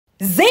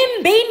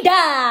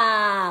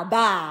Zimbindaba!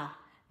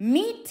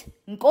 Meet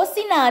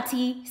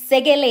Nkosinathi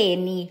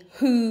Segeleni,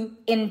 who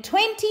in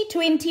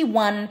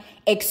 2021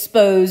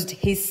 exposed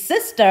his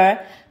sister,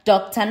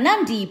 Dr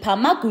Nandipha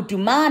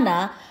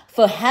Magudumana,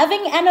 for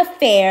having an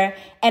affair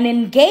and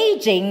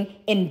engaging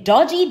in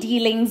dodgy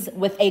dealings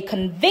with a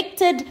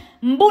convicted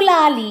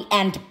Mbulali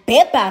and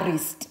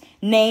Bebarist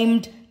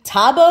named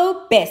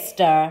Thabo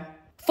Bester.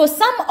 For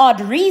some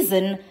odd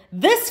reason,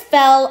 this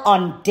fell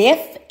on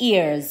deaf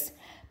ears.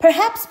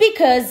 Perhaps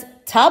because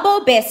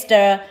Thabo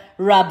Bester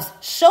rubs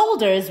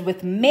shoulders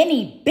with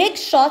many big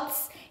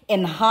shots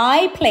in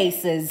high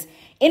places,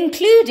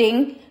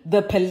 including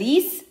the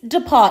police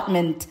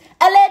department,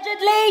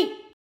 allegedly.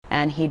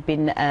 And he'd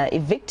been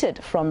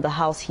evicted from the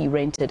house he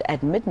rented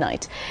at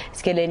midnight.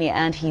 Segeleni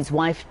and his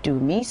wife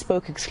Dumi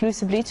spoke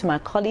exclusively to my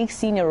colleague,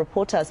 senior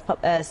reporter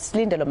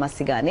Slindelo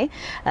Masigane.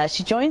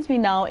 She joins me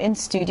now in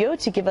studio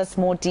to give us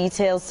more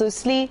details. So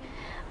Sli,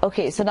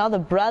 okay, so now the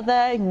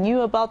brother knew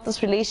about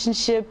this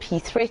relationship. He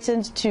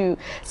threatened to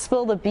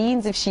spill the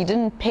beans if she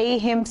didn't pay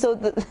him.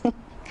 So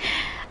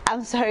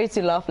I'm sorry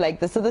to laugh like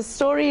this. So the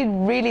story,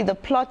 really, the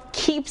plot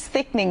keeps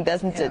thickening,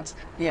 doesn't it?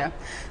 Yeah.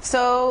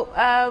 So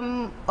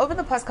over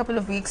the past couple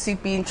of weeks,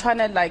 we've been trying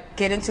to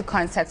get into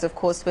contact, of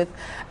course, with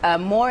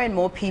more and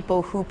more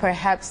people who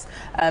perhaps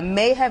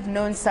may have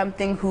known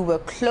something, who were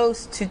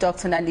close to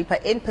Dr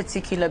Nandipha in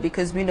particular,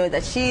 because we know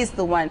that she is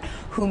the one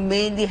who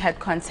mainly had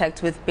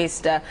contact with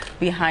Bester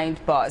behind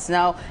bars.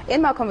 Now,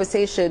 in my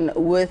conversation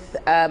with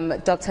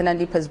Dr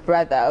Nandipha's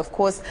brother, of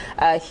course,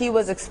 he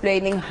was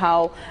explaining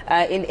how,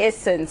 in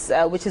essence,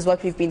 which is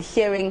what we've been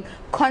hearing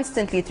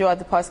constantly throughout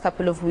the past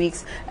couple of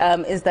weeks,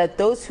 is that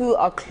those who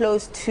are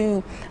close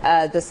to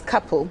this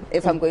couple,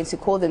 if I'm going to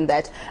call them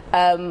that,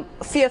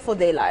 fear for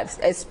their lives,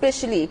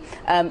 especially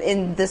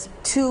in this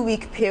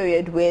 2-week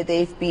period where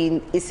they've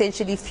been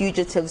essentially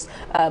fugitives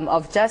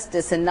of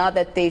justice. And now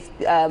that they've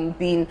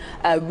been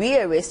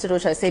rearrested, or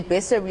should I say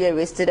Bester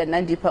rearrested and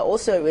Nandipha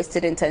also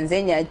arrested in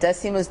Tanzania, it does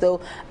seem as though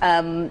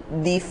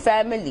the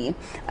family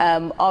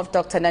of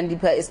Dr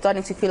Nandipha is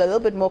starting to feel a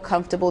little bit more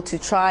comfortable to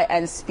try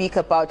and speak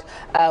about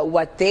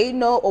what they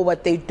know or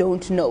what they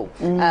don't know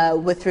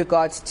with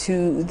regards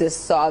to this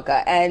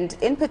saga. And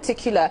in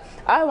particular,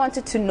 I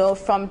wanted to know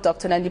from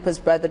Dr Nandipha's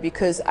brother,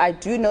 because I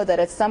do know that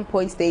at some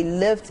point they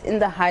lived in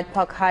the Hyde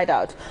Park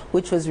hideout,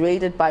 which was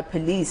raided by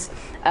police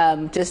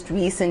just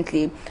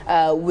recently,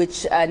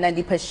 which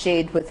Nandipha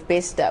shared with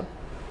Bester.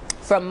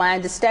 From my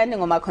understanding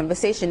or my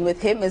conversation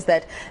with him is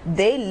that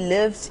they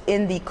lived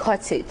in the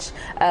cottage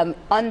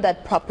on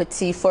that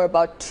property for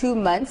about 2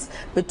 months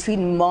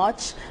between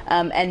March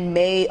and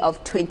May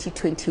of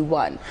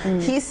 2021.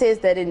 He says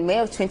that in May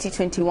of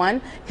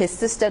 2021, his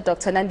sister,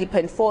 Dr Nandipha,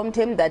 informed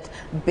him that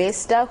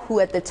Bester,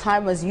 who at the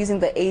time was using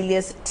the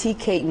alias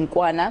TK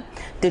Nkwana,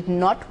 did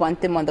not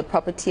want them on the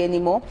property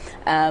anymore,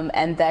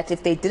 and that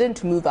if they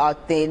didn't move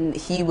out, then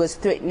he was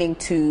threatening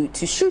to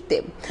shoot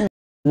them.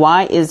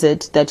 Why is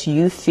it that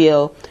you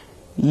feel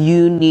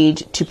you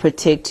need to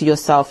protect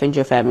yourself and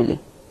your family?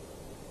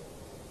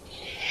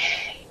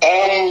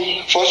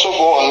 First of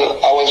all,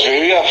 I was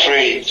very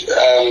afraid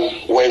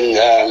when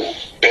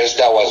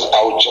Bester was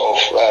out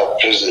of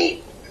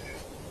prison.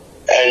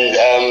 And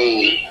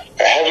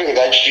having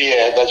that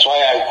fear, that's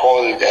why I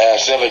called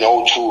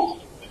 702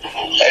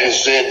 and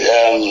said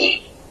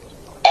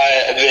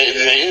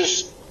there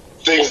is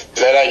things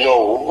that I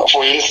know.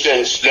 For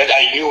instance, that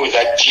I knew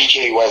that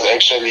TK was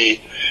actually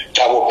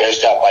Thabo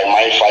Bester by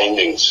my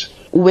findings.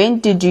 When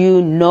did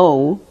you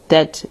know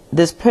that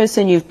this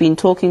person you've been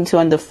talking to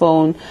on the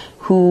phone,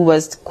 who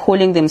was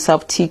calling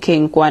themselves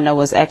TK Nkwana,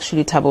 was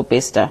actually Thabo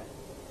Bester?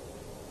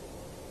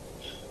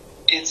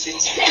 Yeah,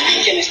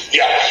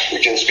 we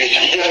can speak.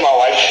 Here's my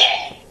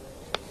wife.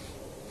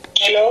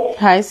 Hello.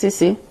 Hi,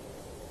 Sissy.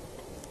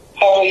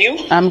 How are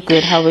you? I'm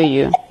good. How are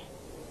you?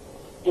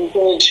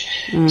 Good.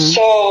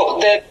 So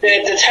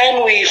the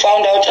time we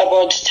found out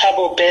about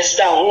Thabo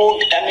Bester,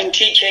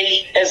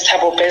 TK as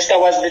Thabo Bester,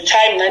 was the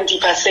time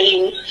Nandipha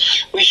saying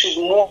we should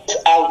move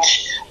out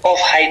of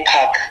Hyde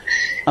Park.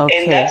 Okay.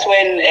 And that's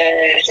when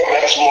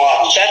That's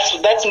March.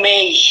 that's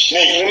May.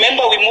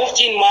 Remember, we moved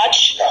in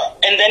March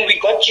and then we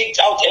got kicked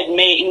out in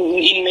May.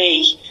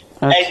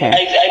 Okay.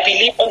 I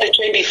believe on the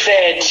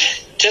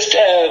 23rd, just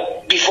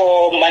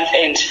before month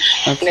end.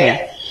 Okay.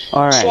 Yeah.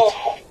 All right. So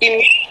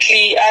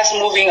immediately us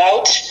moving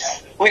out,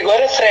 we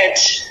got a threat,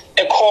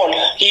 a call.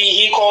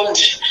 He called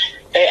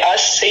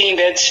us saying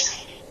that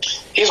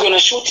he's going to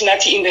shoot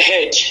Nati in the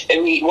head.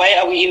 Why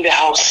are we in the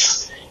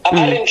house?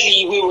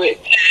 Apparently,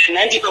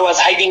 Nandipha was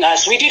hiding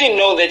us. We didn't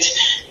know that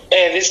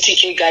this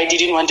TK guy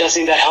didn't want us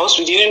in that house.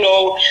 We didn't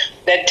know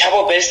that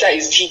Thabo Bester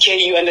is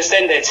TK. You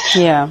understand that?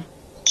 Yeah.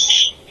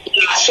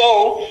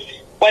 So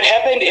what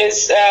happened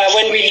is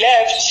when we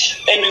left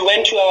and we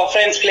went to our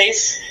friend's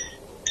place,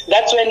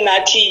 that's when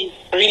Nati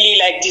really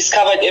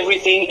discovered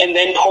everything and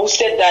then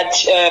posted that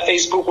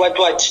Facebook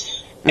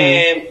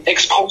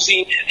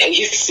exposing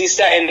his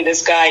sister and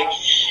this guy,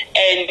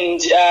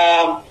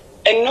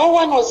 and no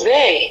one was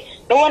there.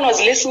 No one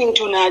was listening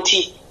to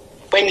Nati.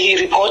 when he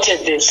reported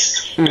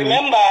this.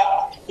 Remember,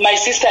 my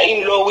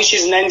sister-in-law, which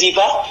is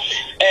Nandipha,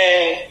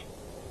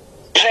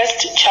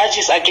 pressed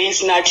charges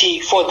against Nati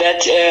for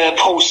that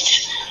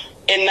post,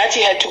 and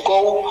Nati had to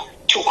go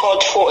to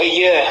court for a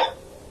year.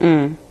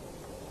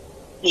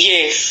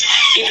 Yes,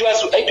 it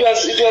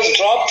was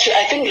dropped,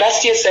 I think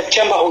last year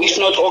September, or if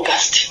not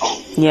August.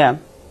 Yeah.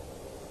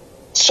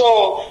 So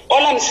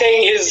all I'm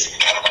saying is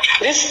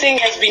this thing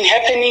has been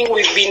happening.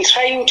 We've been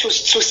trying to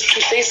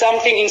say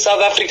something in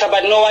South Africa,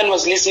 but no one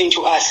was listening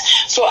to us.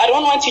 So I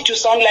don't want it to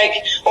sound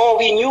like, oh,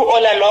 we knew all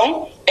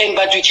along,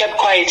 but we kept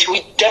quiet.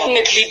 We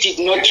definitely did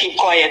not keep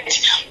quiet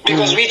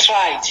because we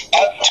tried.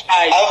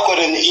 I've got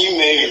an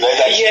email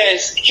that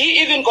yes,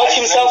 he even got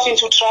himself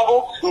into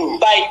trouble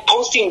by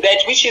posting that,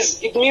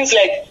 it means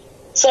like,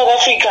 South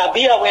Africa,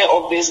 be aware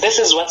of this. This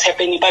is what's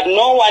happening, but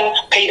no one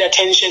paid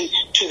attention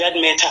to that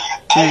matter.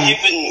 I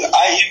even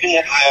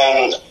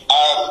had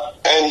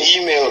an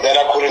email that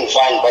I couldn't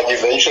find, but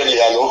eventually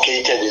I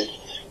located it,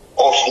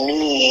 of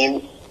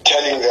me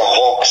telling the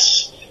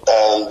Hawks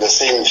the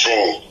same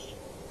thing.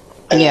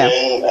 And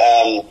then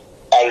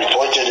I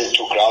reported it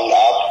to Ground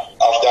Up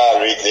after I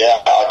read their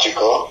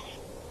article,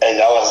 and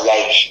I was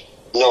like,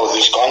 no,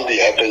 this can't be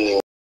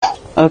happening.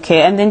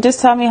 Okay, and then just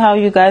tell me how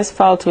you guys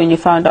felt when you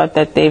found out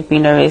that they've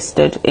been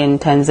arrested in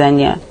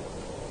Tanzania.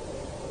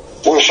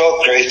 We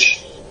felt great.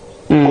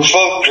 We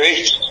felt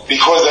great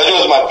because that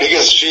was my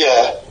biggest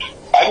fear.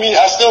 I mean,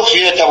 I still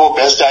fear Thabo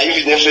Bester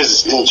even if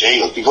he's in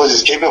jail because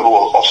he's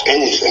capable of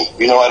anything.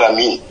 You know what I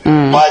mean?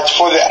 But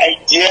for the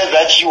idea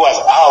that he was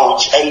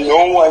out and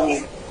no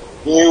one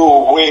knew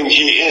where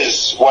he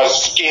is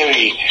was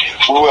scary.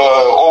 We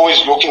were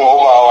always looking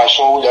over our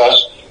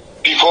shoulders.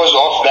 Because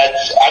of that,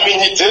 I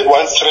mean, he did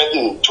once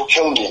threaten to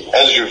kill me,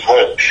 as you've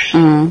heard.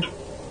 And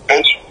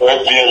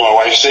me and my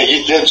wife say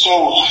he did. So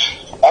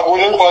I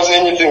wouldn't pass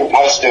anything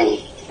past him.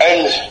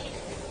 And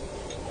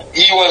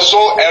he was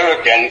so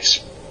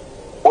arrogant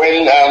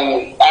when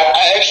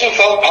I actually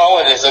felt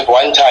powerless at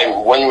one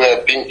time when we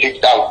were being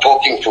picked out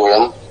talking to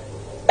him.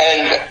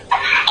 And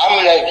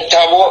I'm like,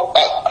 Thabo,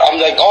 I'm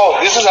like, oh,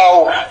 this is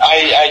how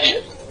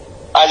I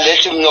let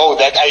him know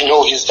that I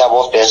know he's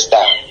Thabo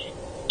Bester.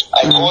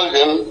 I called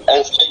him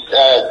and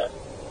said,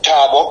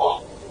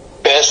 Thabo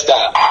Bester.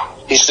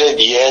 He said,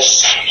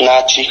 yes,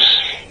 Nati.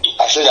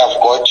 I said,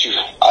 I've got you.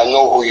 I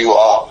know who you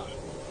are.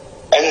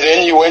 And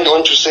then he went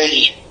on to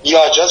say,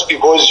 yeah, just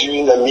because you're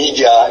in the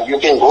media, you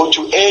can go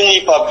to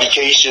any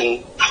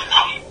publication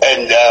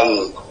and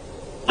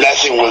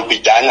nothing will be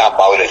done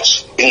about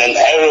it in an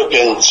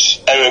arrogant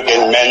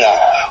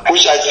manner,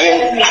 which I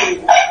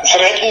think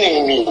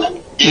threatening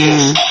me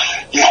is.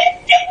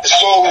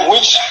 So,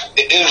 which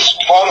is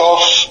part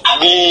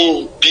of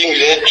me being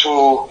led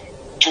to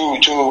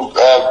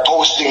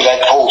posting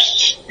that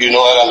post. You know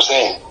what I'm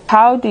saying?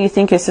 How do you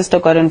think your sister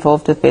got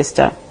involved with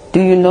Bester?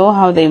 Do you know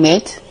how they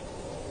met?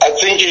 I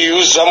think he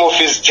used some of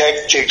his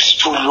tactics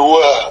to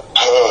lure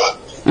her.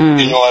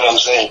 You know what I'm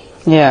saying?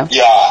 Yeah.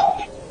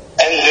 Yeah.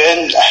 And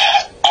then,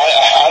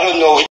 I don't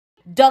know.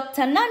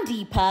 Dr.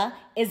 Nandipha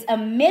is a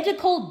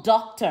medical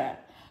doctor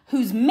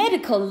whose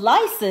medical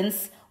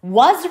license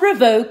was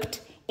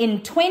revoked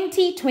in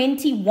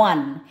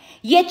 2021,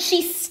 yet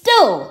she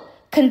still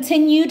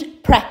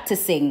continued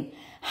practicing.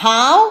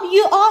 How,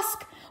 you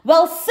ask?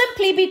 Well,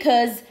 simply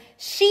because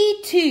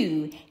she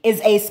too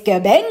is a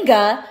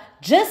scabenga,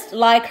 just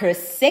like her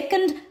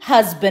second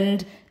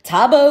husband,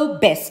 Thabo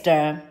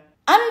Bester.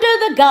 Under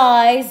the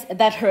guise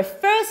that her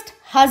first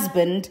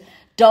husband,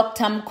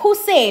 Dr.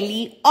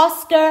 Mkhuseli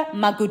Oscar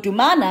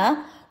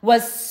Magudumana,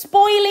 was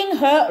spoiling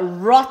her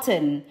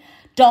rotten,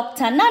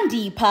 Dr.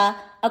 Nandipha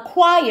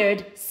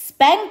acquired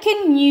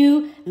spanking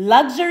new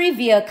luxury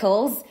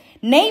vehicles,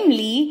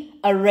 namely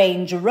a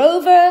Range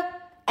Rover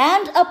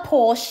and a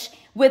Porsche,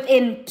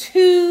 within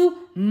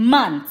 2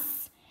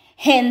 months.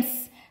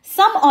 Hence,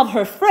 some of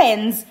her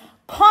friends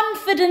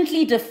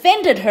confidently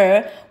defended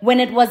her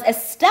when it was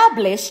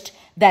established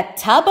that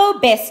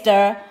Thabo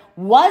Bester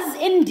was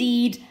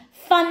indeed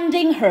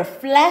funding her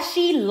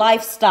flashy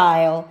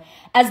lifestyle,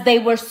 as they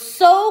were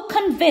so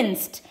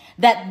convinced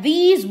that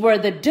these were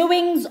the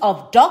doings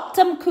of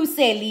Dr.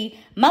 Mkhuseli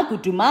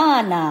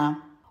Magudumana.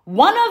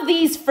 One of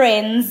these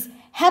friends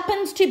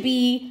happens to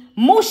be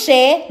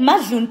Mushe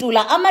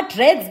Majuntula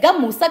Amadreds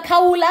Gamusa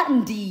Kaula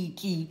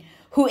Ndiki,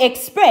 who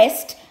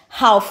expressed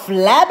how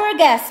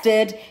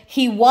flabbergasted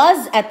he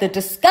was at the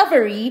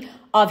discovery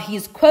of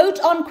his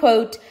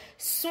quote-unquote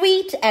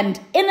sweet and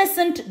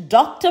innocent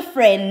doctor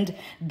friend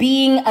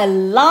being a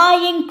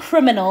lying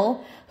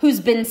criminal who's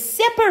been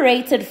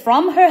separated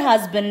from her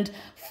husband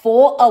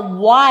for a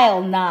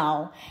while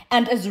now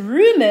and is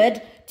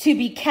rumored to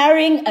be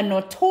carrying a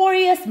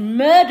notorious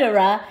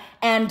murderer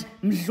and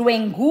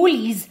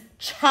Mzwenguli's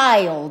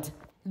child.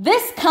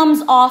 This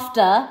comes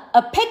after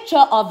a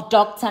picture of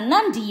Dr.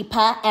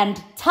 Nandipha and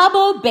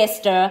Thabo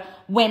Bester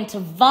went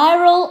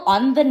viral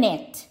on the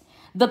net.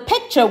 The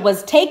picture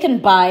was taken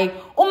by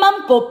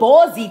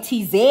Umamgobozi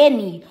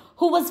Tizeni,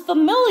 who was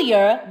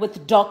familiar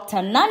with Dr.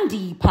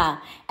 Nandipha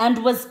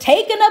and was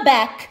taken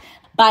aback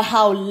by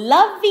how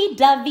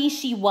lovey-dovey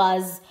she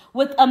was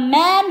with a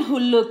man who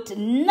looked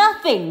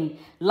nothing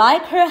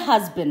like her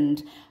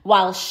husband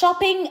while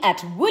shopping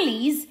at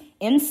Woolies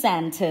in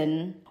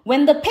Sandton.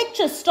 When the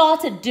picture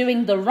started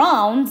doing the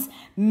rounds,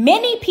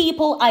 many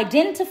people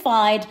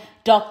identified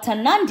Dr.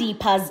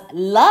 Nandipha's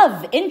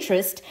love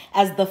interest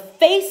as the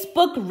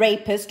Facebook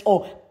rapist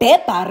or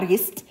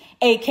beparist,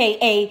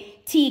 aka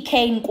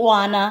TK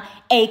Nkwana,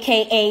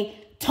 aka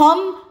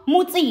Tom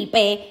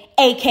Mutsipe,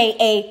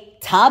 aka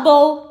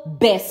Thabo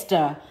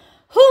Bester.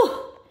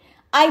 Whew!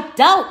 I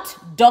doubt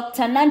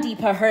Dr.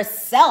 Nandipha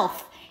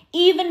herself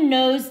even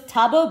knows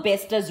Thabo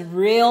Bester's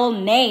real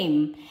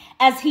name,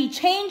 as he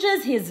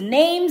changes his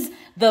names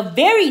the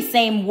very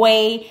same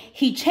way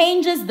he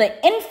changes the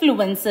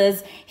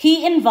influencers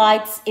he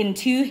invites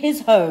into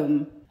his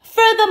home.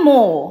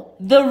 Furthermore,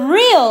 the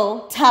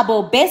real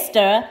Thabo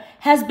Bester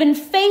has been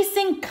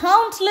facing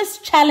countless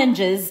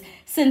challenges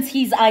since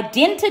his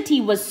identity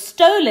was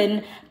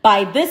stolen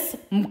by this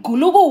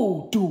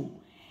Mkulugudu.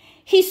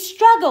 He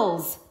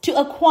struggles to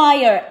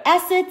acquire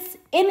assets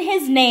in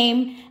his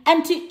name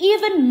and to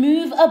even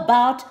move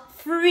about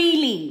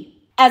freely,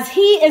 as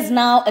he is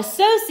now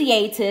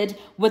associated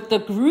with the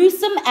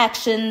gruesome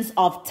actions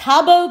of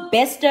Thabo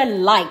Bester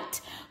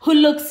Light, who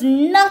looks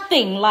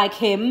nothing like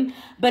him,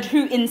 but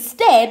who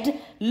instead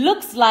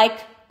looks like,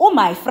 oh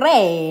my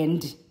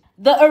friend.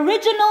 The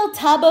original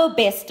Thabo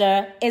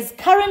Bester is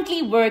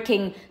currently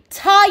working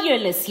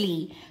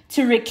tirelessly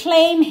to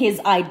reclaim his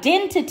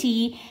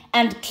identity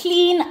and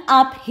clean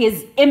up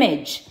his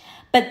image.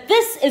 But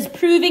this is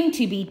proving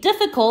to be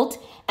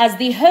difficult, as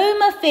the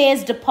Home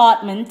Affairs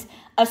Department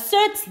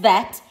asserts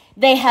that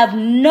they have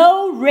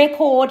no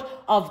record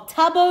of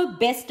Thabo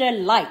Bester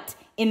Light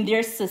in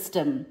their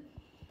system.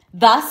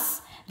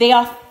 Thus, they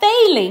are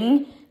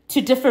failing to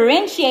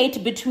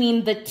differentiate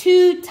between the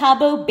two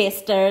Thabo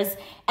Besters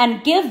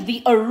and give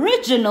the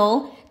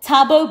original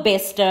Thabo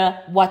Bester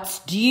what's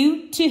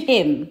due to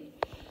him.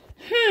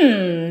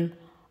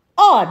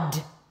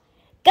 Odd.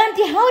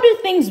 Kanti, how do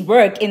things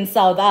work in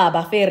South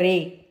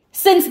Africa?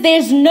 Since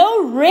there's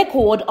no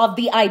record of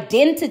the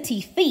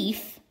identity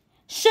thief,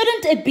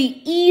 shouldn't it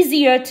be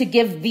easier to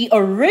give the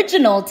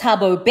original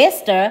Thabo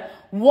Bester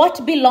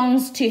what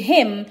belongs to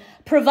him,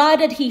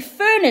 provided he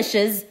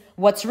furnishes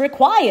what's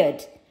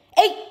required?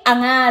 Hey,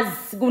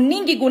 angaz,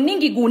 guningi,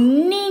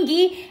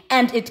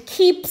 and it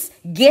keeps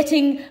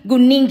getting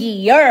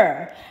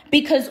guningier,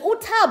 because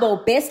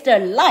uThabo Bester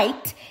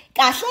Light,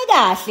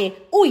 kahle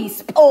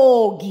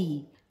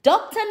uyispogi.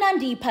 Dr.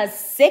 Nandipha's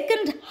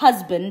second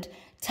husband,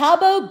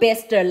 Thabo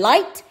Bester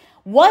Light,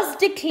 was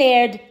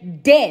declared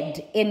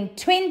dead in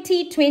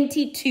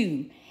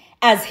 2022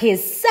 as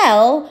his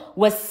cell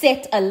was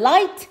set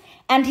alight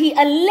and he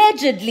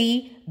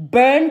allegedly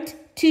burnt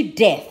to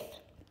death.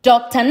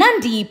 Dr.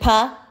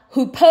 Nandipha,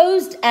 who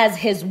posed as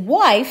his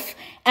wife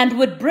and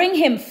would bring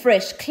him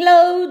fresh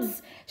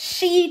clothes,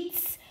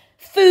 sheets,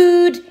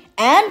 food,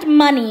 and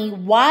money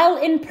while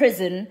in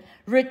prison,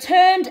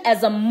 returned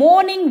as a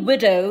mourning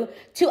widow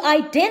to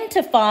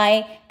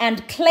identify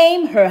and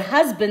claim her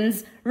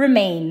husband's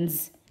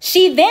remains.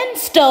 She then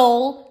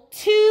stole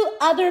 2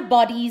 other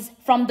bodies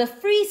from the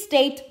Free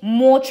State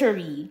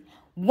mortuary,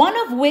 one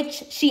of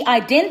which she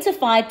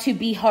identified to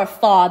be her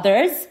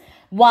father's,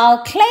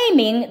 while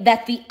claiming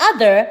that the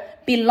other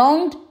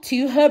belonged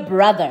to her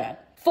brother.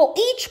 For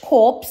each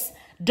corpse,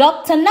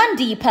 Dr.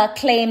 Nandipha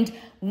claimed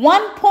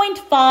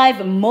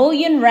 1.5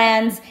 million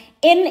rands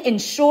in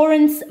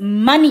insurance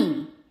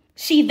money.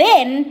 She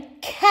then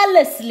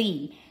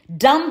callously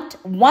dumped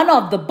one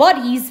of the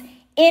bodies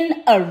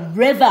in a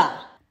river,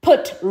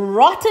 put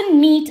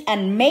rotten meat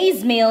and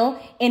maize meal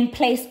in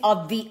place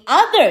of the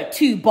other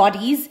 2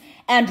 bodies,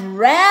 and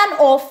ran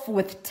off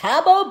with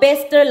Thabo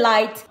Bester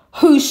Light,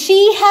 who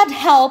she had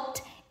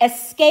helped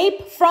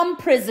escape from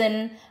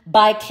prison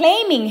by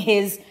claiming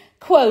his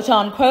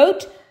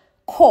quote-unquote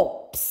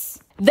corpse.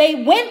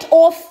 They went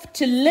off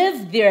to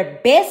live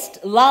their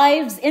best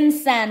lives in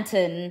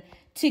Sandton,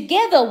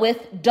 together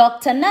with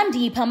Dr.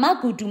 Nandipha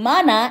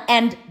Magudumana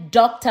and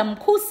Dr.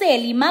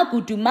 Mkhuseli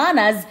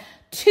Magudumana's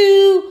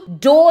 2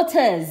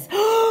 daughters.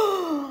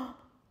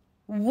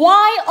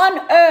 Why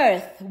on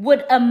earth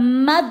would a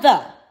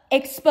mother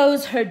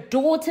expose her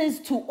daughters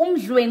to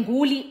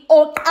umdlwenguli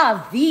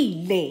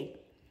oqavile?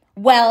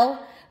 Well,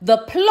 the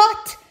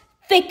plot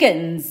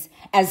thickens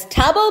as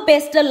Thabo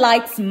Bester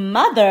Light's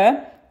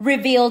mother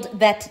revealed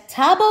that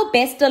Thabo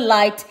Bester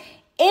Light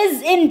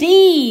is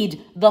indeed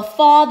the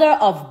father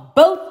of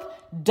both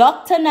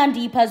Dr.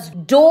 Nandipha's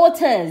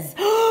daughters.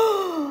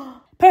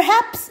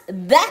 Perhaps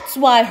that's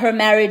why her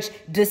marriage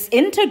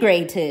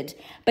disintegrated,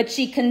 but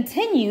she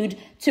continued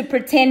to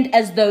pretend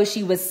as though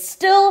she was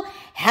still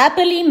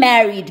happily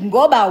married.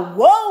 Ngoba,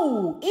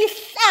 whoa,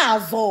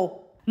 ihlazo.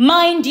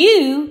 Mind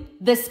you,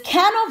 this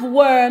can of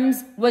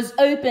worms was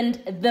opened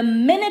the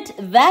minute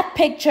that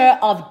picture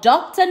of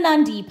Dr.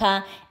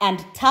 Nandipha and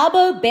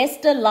Thabo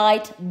Bester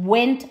Light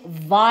went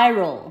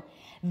viral.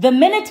 The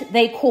minute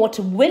they caught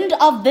wind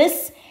of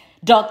this,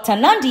 Dr.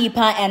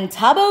 Nandipha and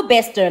Thabo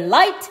Bester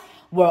Light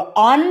were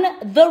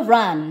on the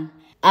run.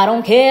 I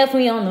don't care if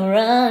we on the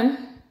run,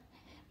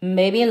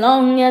 baby,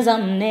 long as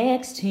I'm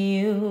next to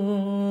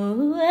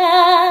you.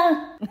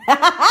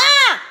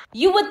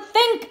 You would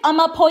think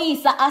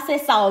amapoisa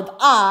ase South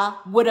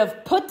would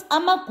have put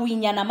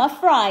amagwinya nama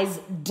fries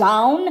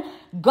down,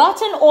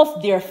 gotten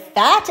off their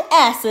fat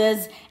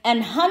asses,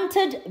 and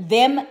hunted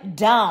them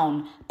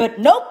down. But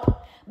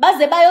nope,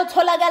 baze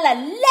bayotholakala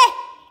le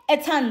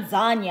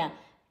eTanzania,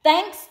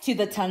 thanks to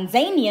the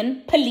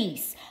Tanzanian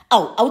police.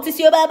 Oh,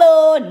 awutsisiyo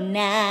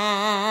babona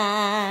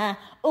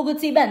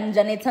ukuthi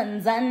banjani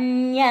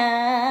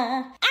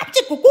Tanzania.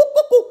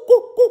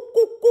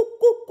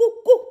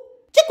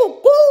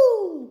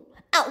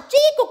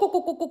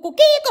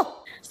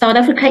 South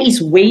Africa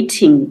is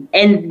waiting,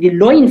 and the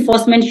law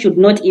enforcement should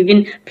not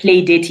even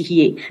play dirty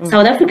here.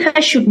 South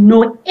Africa should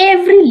know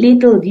every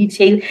little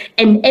detail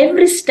and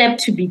every step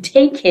to be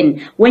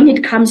taken when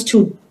it comes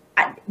to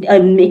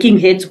making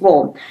heads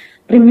roll.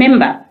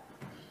 Remember,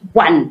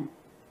 one,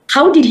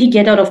 how did he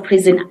get out of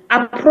prison?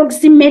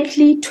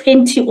 Approximately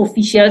 20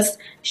 officials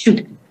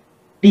should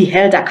be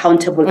held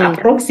accountable,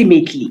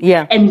 approximately.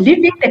 Yeah. And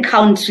leaving the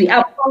country,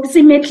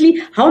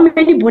 approximately, how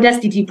many borders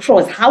did he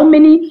cross? How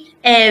many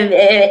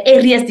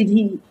areas did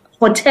he,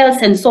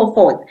 hotels and so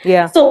forth?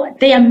 Yeah. So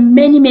there are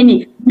many,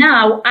 many.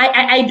 Now,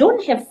 I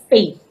don't have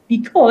faith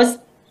because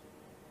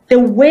the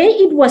way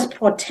it was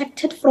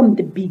protected from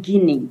the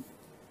beginning,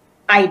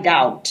 I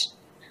doubt.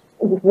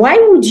 Why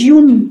would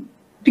you?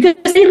 Because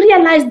they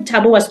realized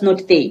Thabo was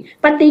not there,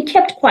 but they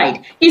kept quiet.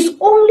 It's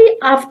only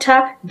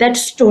after that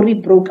story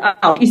broke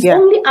out. It's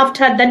only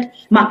after that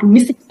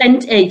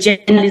magnificent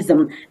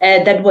journalism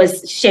that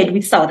was shared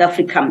with South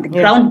Africa, the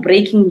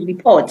groundbreaking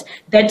report,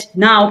 that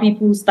now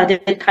people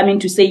started coming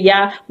to say,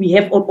 yeah, we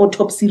have an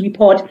autopsy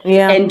report.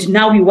 And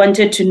now we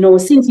wanted to know,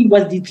 since he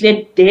was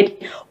declared dead,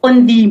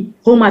 on the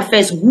Home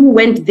Affairs, who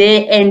went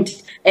there and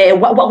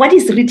what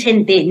is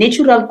written there,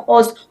 natural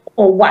cause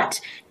or what?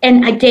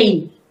 And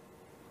again,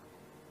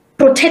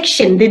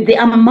 protection, the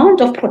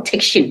amount of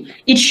protection,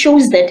 it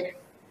shows that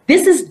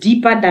this is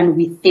deeper than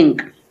we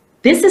think.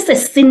 This is a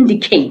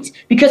syndicate,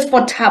 because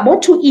for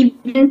Thabo to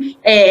even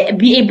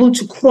be able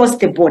to cross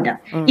the border,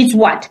 it's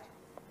what?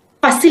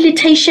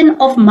 Facilitation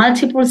of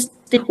multiple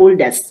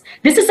stakeholders.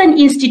 This is an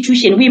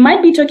institution. We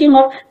might be talking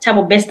of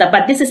Thabo Bester,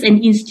 but this is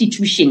an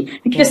institution,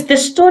 because the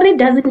story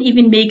doesn't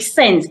even make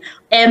sense.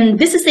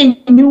 This is a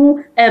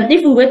new,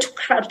 if we were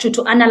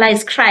to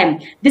analyze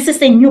crime, this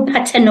is a new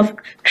pattern of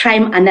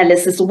crime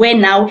analysis where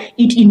now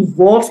it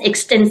involves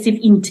extensive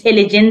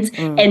intelligence,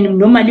 and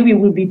normally we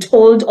will be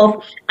told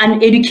of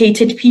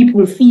uneducated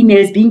people,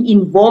 females being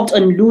involved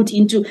and lured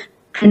into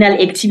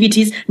criminal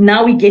activities.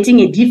 Now we're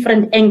getting a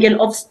different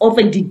angle of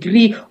a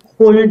degree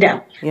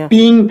holder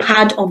being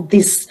part of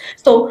this.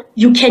 So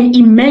you can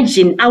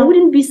imagine, I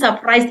wouldn't be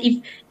surprised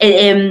if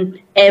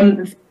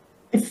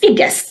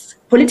figures,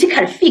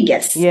 political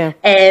figures,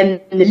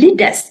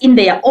 leaders in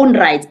their own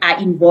rights are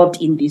involved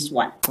in this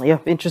one. Yeah,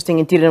 interesting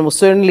indeed, and we'll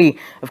certainly,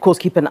 of course,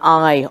 keep an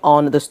eye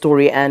on the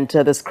story and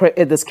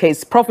this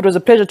case. Prophet, it was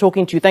a pleasure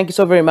talking to you. Thank you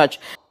so very much.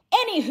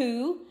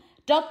 Anywho,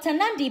 Dr.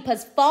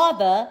 Nandipha's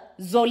father,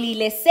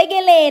 Zolile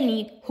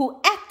Segeleni, who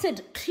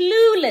acted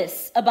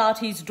clueless about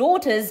his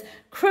daughter's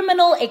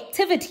criminal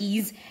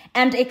activities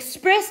and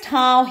expressed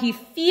how he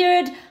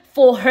feared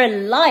for her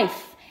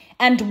life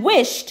and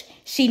wished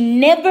she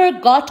never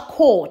got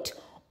caught,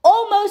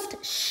 almost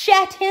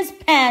shat his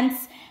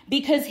pants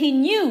because he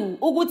knew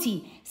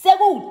Uguti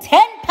Segu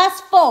 4:10.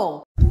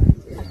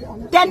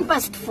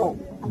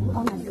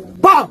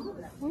 4:10. Bam!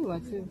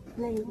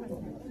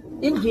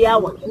 In the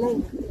hour.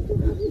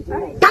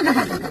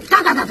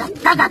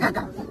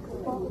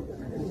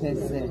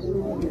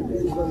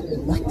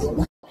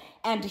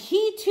 And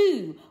he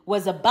too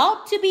was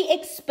about to be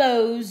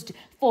exposed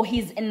for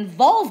his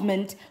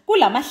involvement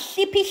kula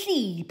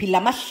mashlipi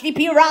lama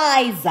shlipi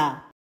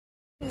riser.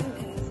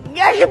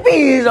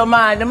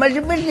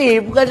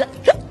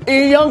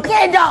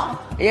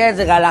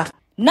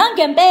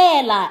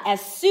 Nangembela, as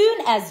soon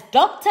as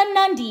Dr.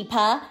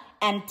 Nandipha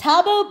and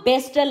Thabo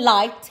Bester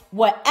Light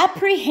were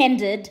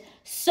apprehended,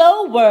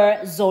 so were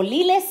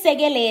Zolile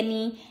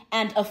Segeleni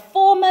and a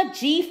former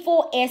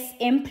G4S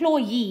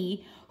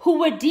employee who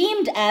were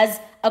deemed as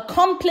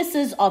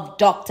accomplices of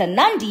Dr.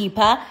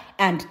 Nandipha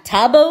and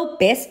Thabo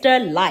Bester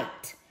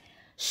Light.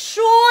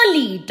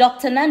 Surely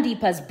Dr.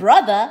 Nandipha's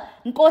brother,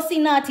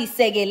 Nkosinathi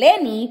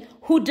Segeleni,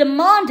 who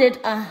demanded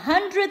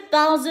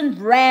 100,000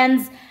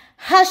 rands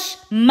hush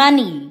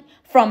money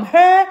from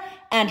her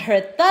and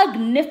her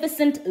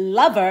thugnificent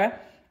lover,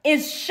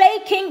 is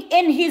shaking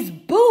in his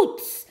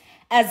boots,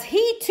 as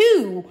he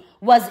too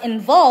was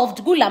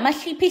involved gulama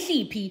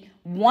shlipi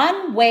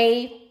one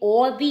way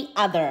or the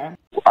other.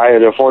 I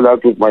had a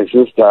fallout with my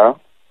sister,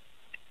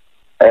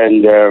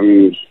 and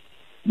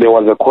there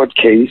was a court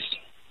case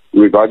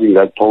regarding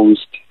that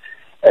post,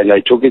 and I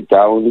took it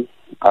down.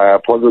 I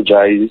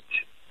apologized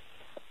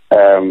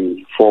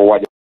for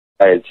what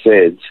I had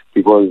said,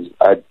 because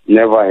I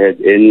never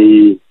had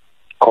any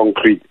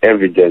concrete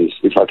evidence,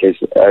 if I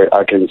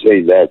can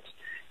say that,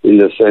 in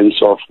the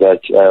sense of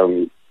that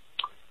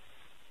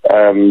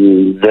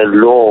the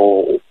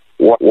law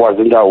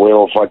wasn't aware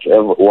of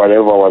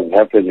whatever was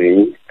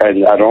happening,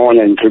 and I don't want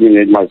to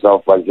incriminate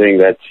myself by saying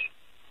that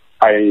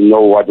I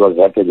know what was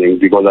happening,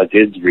 because I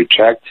did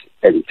retract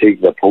and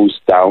take the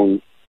post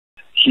down.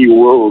 He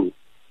will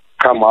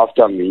come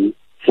after me.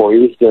 For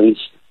instance,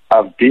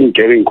 I've been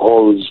getting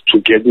calls to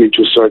get me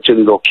to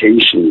certain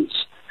locations,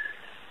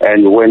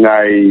 and when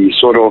I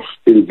sort of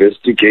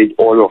investigate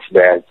all of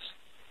that,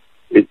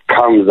 it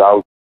comes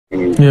out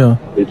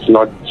it's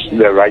not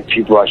the right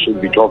people I should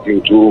be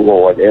talking to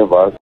or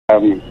whatever.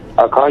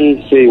 I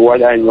can't say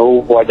what I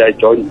know, what I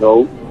don't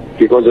know,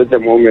 because at the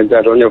moment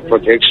I don't have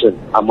protection.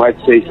 I might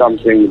say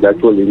something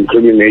that will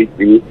incriminate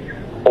me,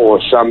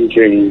 or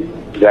something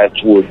that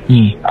would,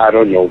 I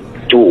don't know,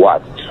 do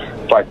what.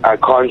 But I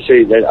can't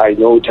say that I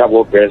know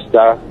Thabo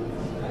Bester.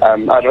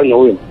 I don't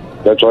know him.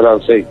 That's what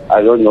I'll say.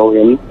 I don't know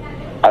him.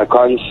 I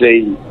can't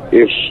say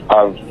if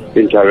I've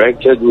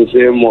interacted with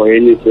him or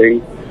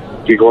anything,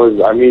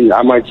 because, I mean,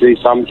 I might say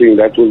something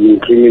that will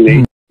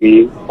incriminate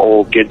me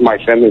or get my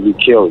family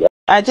killed.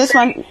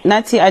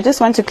 Nati, I just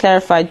want to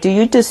clarify, do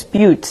you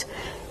dispute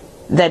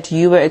that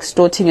you were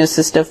extorting your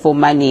sister for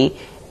money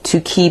to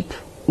keep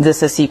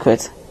this a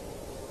secret?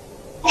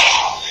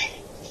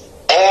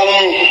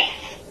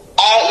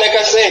 Like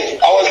I said,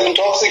 I was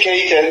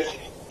intoxicated,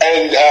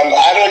 and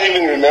I don't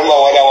even remember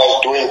what I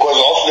was doing because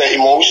of the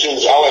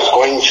emotions I was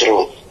going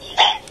through.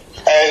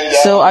 And,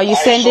 so are you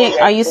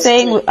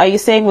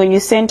saying when you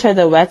sent her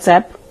the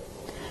WhatsApp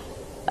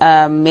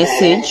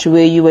message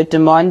where you were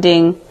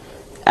demanding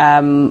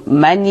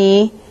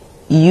money,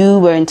 you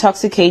were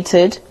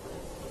intoxicated?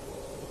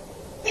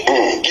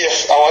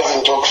 Yes, I was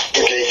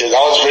intoxicated.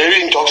 I was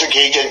very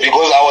intoxicated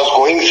because I was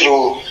going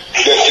through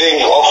the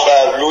thing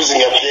of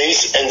losing a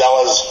place, and I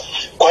was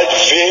quite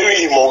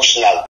very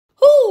emotional.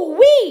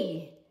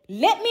 Hoo-wee!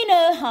 Let me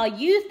know how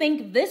you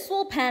think this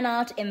will pan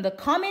out in the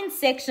comment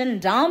section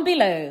down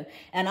below,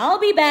 and I'll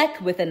be back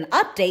with an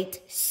update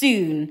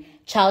soon.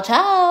 Ciao,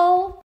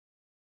 ciao!